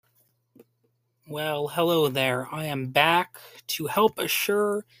Well, hello there. I am back to help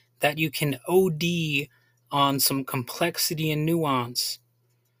assure that you can OD on some complexity and nuance.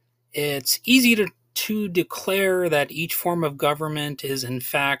 It's easy to declare that each form of government is, in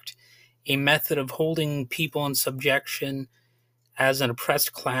fact, a method of holding people in subjection as an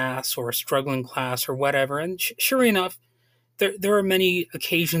oppressed class or a struggling class or whatever. And sure enough, there are many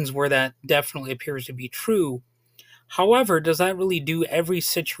occasions where that definitely appears to be true. However, does that really do every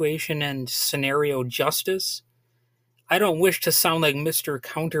situation and scenario justice? I don't wish to sound like Mr.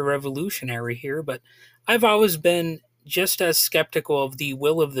 Counter Revolutionary here, but I've always been just as skeptical of the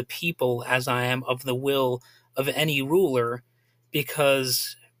will of the people as I am of the will of any ruler,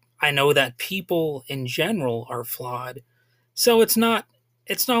 because I know that people in general are flawed. So it's not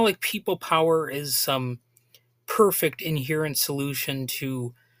like people power is some perfect inherent solution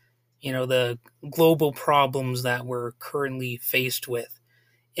to, the global problems that we're currently faced with.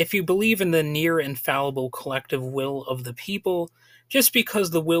 If you believe in the near infallible collective will of the people, just because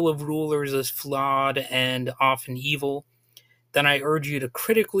the will of rulers is flawed and often evil, then I urge you to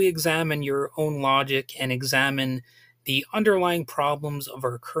critically examine your own logic and examine the underlying problems of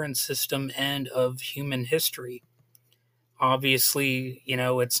our current system and of human history. Obviously,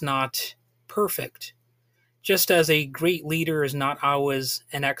 it's not perfect. Just as a great leader is not always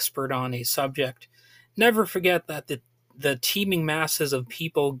an expert on a subject, never forget that the teeming masses of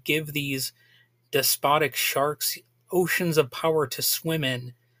people give these despotic sharks oceans of power to swim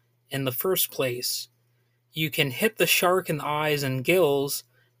in the first place. You can hit the shark in the eyes and gills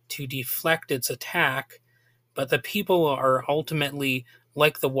to deflect its attack, but the people are ultimately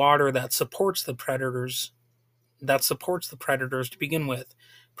like the water that supports the predators to begin with,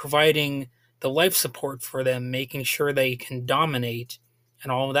 providing the life support for them, making sure they can dominate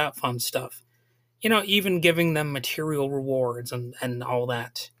and all of that fun stuff. Even giving them material rewards and all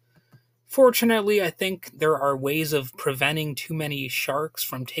that. Fortunately, I think there are ways of preventing too many sharks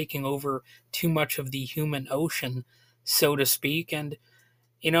from taking over too much of the human ocean, so to speak, and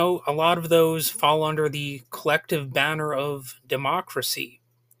a lot of those fall under the collective banner of democracy.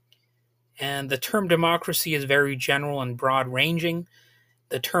 And the term democracy is very general and broad ranging.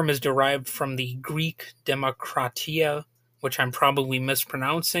 The term is derived from the Greek demokratia, which I'm probably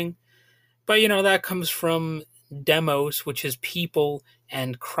mispronouncing. But that comes from demos, which is people,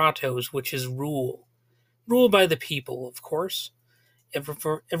 and kratos, which is rule. Rule by the people, of course. It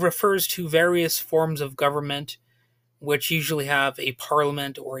refers to various forms of government, which usually have a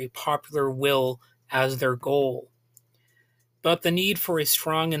parliament or a popular will as their goal. But the need for a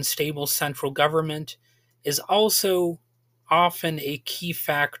strong and stable central government is also often a key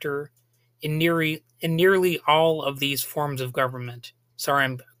factor in nearly all of these forms of government. Sorry,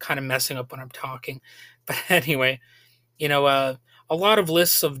 I'm kind of messing up when I'm talking. But anyway, you know, uh, a lot of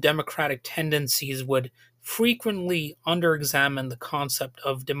lists of democratic tendencies would frequently underexamine the concept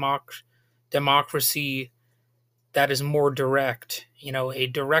of democracy that is more direct, a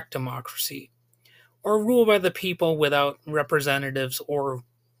direct democracy, or rule by the people without representatives or,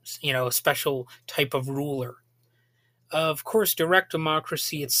 a special type of ruler. Of course, direct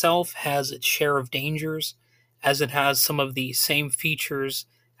democracy itself has its share of dangers, as it has some of the same features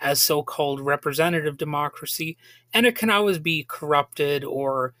as so called representative democracy, and it can always be corrupted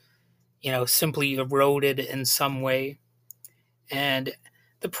or, simply eroded in some way. And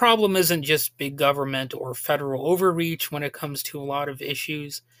the problem isn't just big government or federal overreach when it comes to a lot of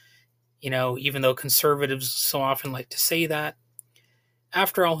issues, even though conservatives so often like to say that.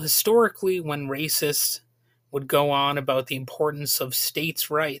 After all, historically, when racists would go on about the importance of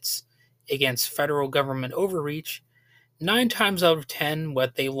states' rights against federal government overreach, 9 times out of 10,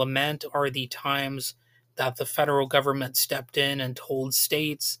 what they lament are the times that the federal government stepped in and told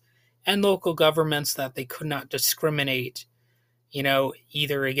states and local governments that they could not discriminate,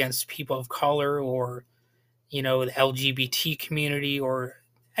 either against people of color or, the LGBT community or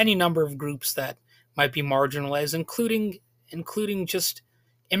any number of groups that might be marginalized, including just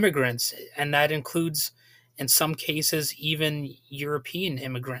immigrants, and that includes in some cases even European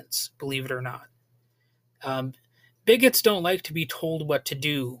immigrants, believe it or not. Um, Bigots don't like to be told what to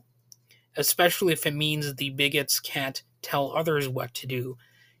do, especially if it means the bigots can't tell others what to do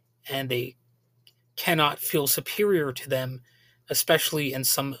and they cannot feel superior to them, especially in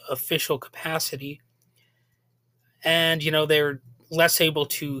some official capacity. And, they're less able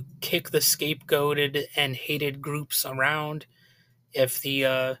to kick the scapegoated and hated groups around if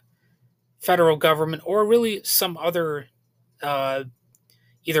the federal government or really some other uh,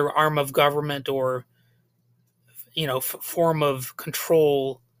 either arm of government or form of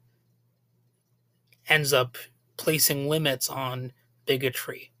control ends up placing limits on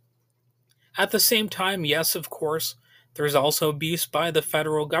bigotry. At the same time, yes, of course, there's also abuse by the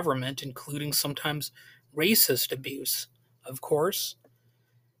federal government, including sometimes racist abuse, of course.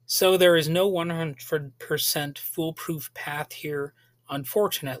 So there is no 100% foolproof path here,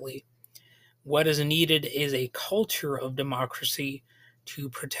 unfortunately. What is needed is a culture of democracy to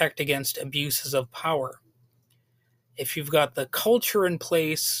protect against abuses of power. If you've got the culture in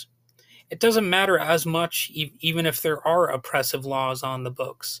place, it doesn't matter as much, even if there are oppressive laws on the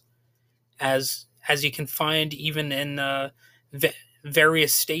books, as you can find even in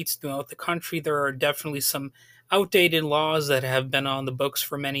various states throughout the country. There are definitely some outdated laws that have been on the books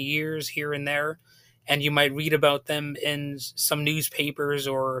for many years here and there, and you might read about them in some newspapers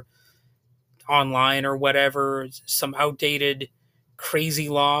or online or whatever. Some outdated, crazy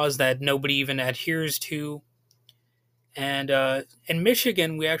laws that nobody even adheres to. And in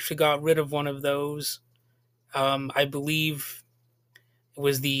Michigan, we actually got rid of one of those. I believe it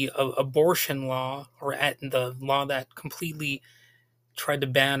was the abortion law, or the law that completely tried to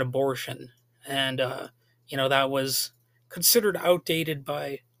ban abortion. And, that was considered outdated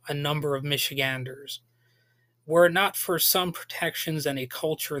by a number of Michiganders. Were it not for some protections and a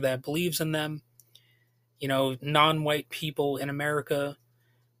culture that believes in them, non white people in America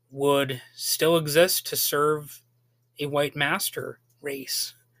would still exist to serve a white master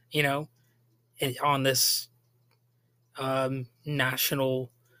race, you know, on this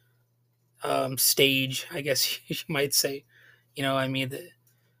national stage, I guess you might say. I mean,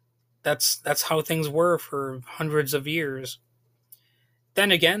 that's how things were for hundreds of years.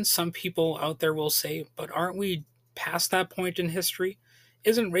 Then again, some people out there will say, but aren't we past that point in history?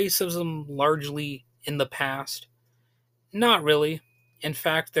 Isn't racism largely in the past? Not really. In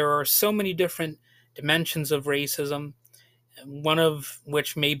fact, there are so many different dimensions of racism, one of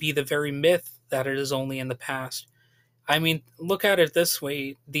which may be the very myth that it is only in the past. I mean, look at it this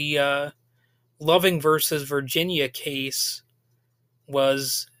way: the Loving versus Virginia case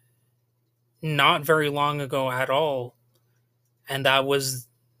was not very long ago at all, and that was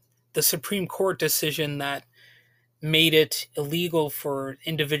the Supreme Court decision that made it illegal for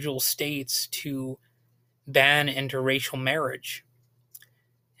individual states to ban interracial marriage.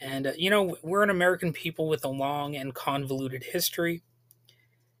 And, we're an American people with a long and convoluted history.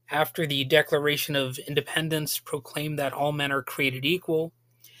 After the Declaration of Independence proclaimed that all men are created equal,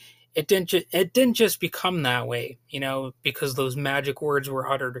 it didn't just become that way, because those magic words were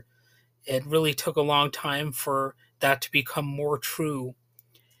uttered. It really took a long time for that to become more true.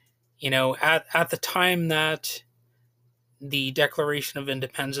 At the time that the Declaration of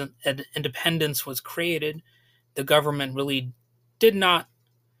Independence was created, the government really did not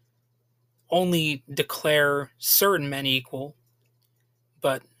only declare certain men equal,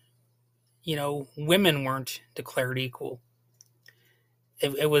 but women weren't declared equal.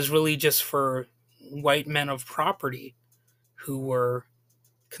 It was really just for white men of property who were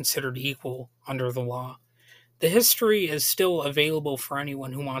considered equal under the law. The history is still available for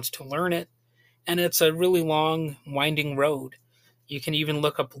anyone who wants to learn it, and it's a really long, winding road. You can even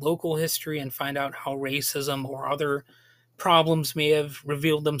look up local history and find out how racism or other problems may have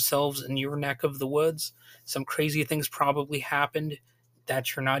revealed themselves in your neck of the woods. Some crazy things probably happened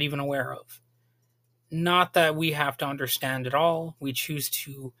that you're not even aware of. Not that we have to understand it all. We choose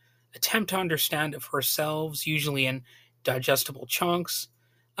to attempt to understand it for ourselves, usually in digestible chunks,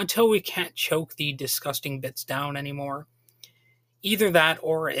 until we can't choke the disgusting bits down anymore. Either that,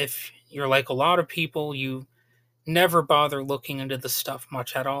 or if you're like a lot of people, you never bother looking into the stuff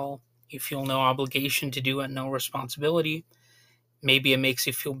much at all. You feel no obligation to do it, no responsibility. Maybe it makes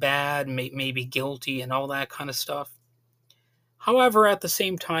you feel bad, maybe guilty, and all that kind of stuff. However, at the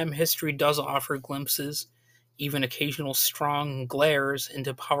same time, history does offer glimpses, even occasional strong glares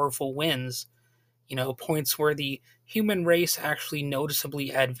into powerful wins. Points where the human race actually noticeably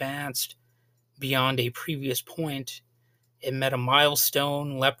advanced beyond a previous point. It met a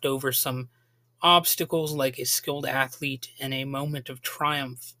milestone, leapt over some obstacles like a skilled athlete in a moment of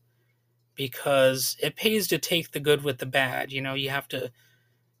triumph. Because it pays to take the good with the bad. You have to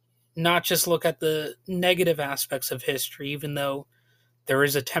not just look at the negative aspects of history, even though there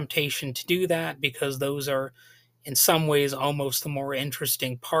is a temptation to do that, because those are, in some ways, almost the more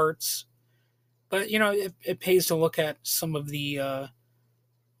interesting parts. But, it pays to look at some of the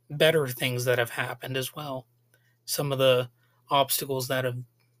better things that have happened as well. Some of the obstacles that have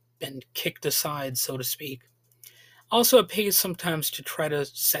been kicked aside, so to speak. Also, it pays sometimes to try to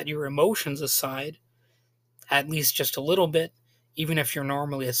set your emotions aside, at least just a little bit, even if you're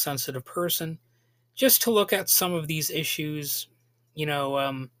normally a sensitive person, just to look at some of these issues,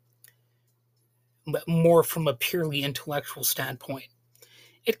 more from a purely intellectual standpoint.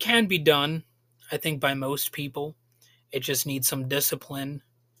 It can be done, I think, by most people. It just needs some discipline.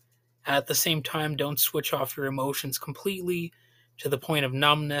 At the same time, don't switch off your emotions completely to the point of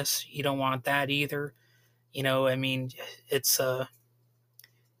numbness. You don't want that either. I mean, it's a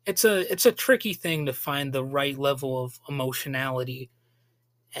it's a tricky thing to find the right level of emotionality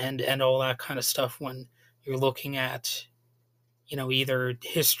and all that kind of stuff when you're looking at either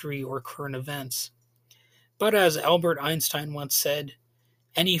history or current events. But as Albert Einstein once said,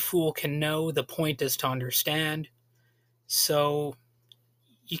 any fool can know, the point is to understand. So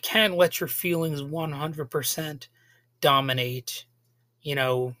you can't let your feelings 100% dominate, you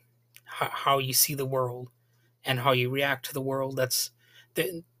know, how you see the world and how you react to the world.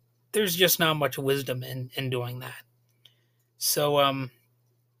 There's just not much wisdom in doing that. So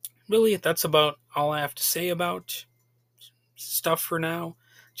really, that's about all I have to say about stuff for now.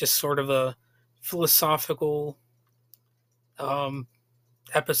 Just sort of a philosophical um,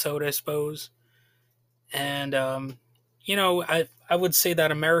 episode, I suppose. And I would say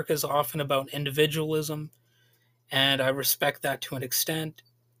that America is often about individualism, and I respect that to an extent.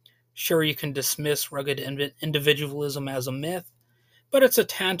 Sure, you can dismiss rugged individualism as a myth, but it's a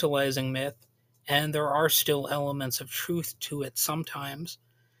tantalizing myth, and there are still elements of truth to it sometimes.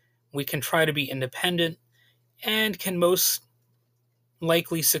 We can try to be independent and can most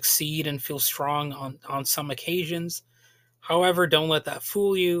likely succeed and feel strong on some occasions. However, don't let that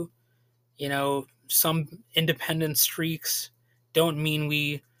fool you. Some independent streaks don't mean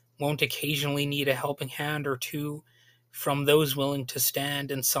we won't occasionally need a helping hand or two from those willing to stand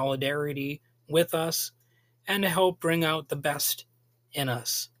in solidarity with us and to help bring out the best in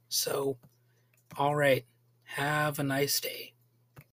us. So, all right, have a nice day.